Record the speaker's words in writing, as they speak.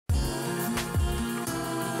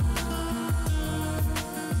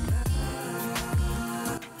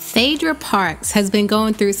Phaedra Parks has been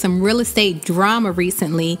going through some real estate drama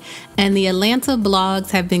recently, and the Atlanta blogs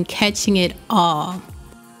have been catching it all.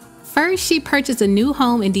 First, she purchased a new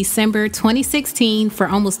home in December 2016 for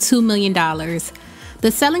almost $2 million.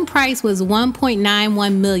 The selling price was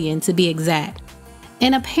 $1.91 million to be exact.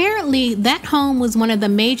 And apparently, that home was one of the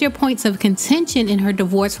major points of contention in her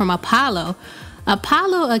divorce from Apollo.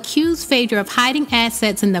 Apollo accused Phaedra of hiding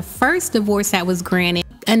assets in the first divorce that was granted,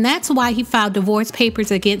 and that's why he filed divorce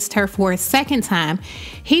papers against her for a second time.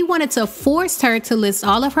 He wanted to force her to list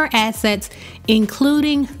all of her assets,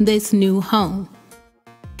 including this new home.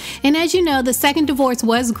 And as you know, the second divorce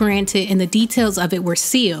was granted and the details of it were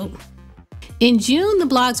sealed. In June, the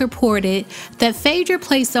blogs reported that Phaedra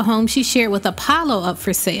placed the home she shared with Apollo up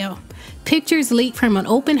for sale. Pictures leaked from an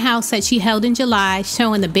open house that she held in July,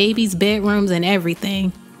 showing the baby's bedrooms and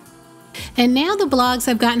everything. And now the blogs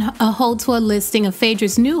have gotten a hold to a listing of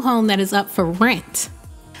Phaedra's new home that is up for rent.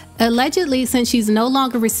 Allegedly, since she's no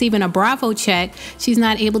longer receiving a Bravo check, she's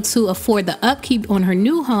not able to afford the upkeep on her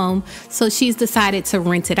new home, so she's decided to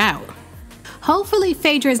rent it out. Hopefully,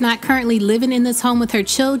 Phaedra is not currently living in this home with her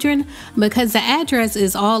children, because the address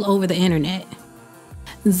is all over the internet.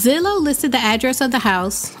 Zillow listed the address of the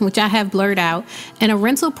house, which I have blurred out, and a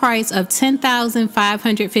rental price of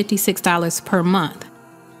 $10,556 per month.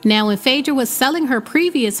 Now, when Phaedra was selling her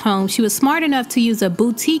previous home, she was smart enough to use a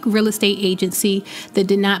boutique real estate agency that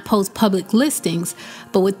did not post public listings.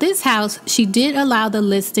 But with this house, she did allow the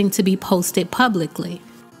listing to be posted publicly.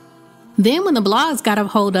 Then when the blogs got a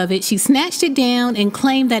hold of it, she snatched it down and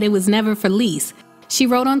claimed that it was never for lease. She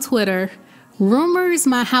wrote on Twitter, "Rumors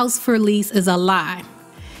my house for lease is a lie.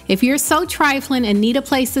 If you're so trifling and need a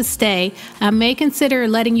place to stay, I may consider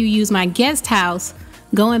letting you use my guest house,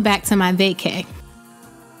 going back to my vacay."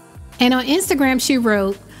 And on Instagram, she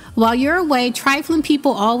wrote, "While you're away, trifling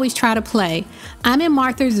people always try to play. I'm in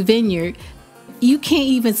Martha's Vineyard. You can't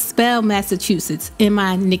even spell Massachusetts," in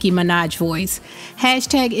my Nicki Minaj voice.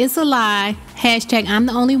 Hashtag it's a lie. Hashtag I'm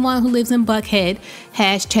the only one who lives in Buckhead.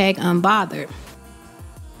 Hashtag unbothered.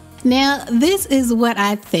 Now, this is what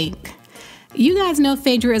I think. You guys know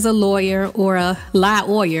Phaedra is a lawyer, or a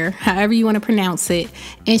lie-oyer, however you want to pronounce it,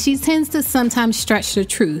 and she tends to sometimes stretch the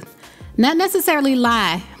truth. Not necessarily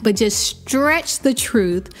lie, but just stretch the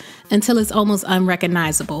truth until it's almost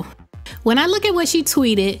unrecognizable. When I look at what she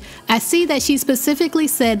tweeted, I see that she specifically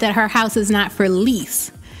said that her house is not for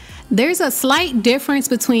lease. There's a slight difference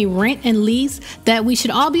between rent and lease that we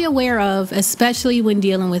should all be aware of, especially when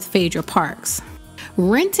dealing with Phaedra Parks.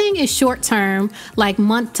 Renting is short-term, like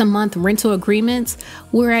month-to-month rental agreements,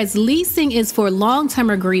 whereas leasing is for long-term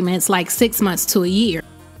agreements like 6 months to a year.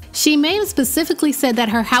 She may have specifically said that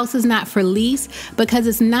her house is not for lease because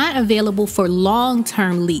it's not available for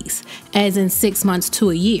long-term lease, as in 6 months to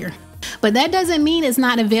a year. But that doesn't mean it's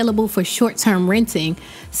not available for short-term renting,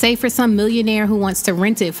 say for some millionaire who wants to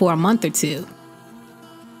rent it for a month or two.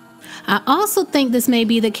 I also think this may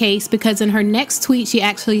be the case because in her next tweet she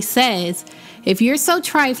actually says, "If you're so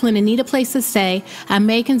trifling and need a place to stay, I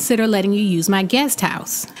may consider letting you use my guest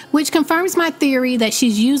house," which confirms my theory that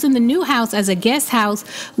she's using the new house as a guest house,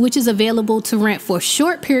 which is available to rent for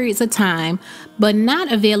short periods of time, but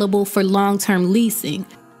not available for long-term leasing.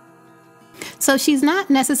 So she's not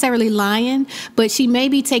necessarily lying, but she may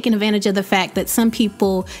be taking advantage of the fact that some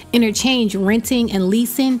people interchange renting and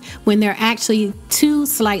leasing when they're actually two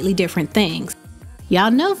slightly different things. Y'all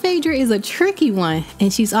know Phaedra is a tricky one,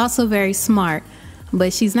 and she's also very smart,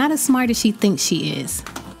 but she's not as smart as she thinks she is.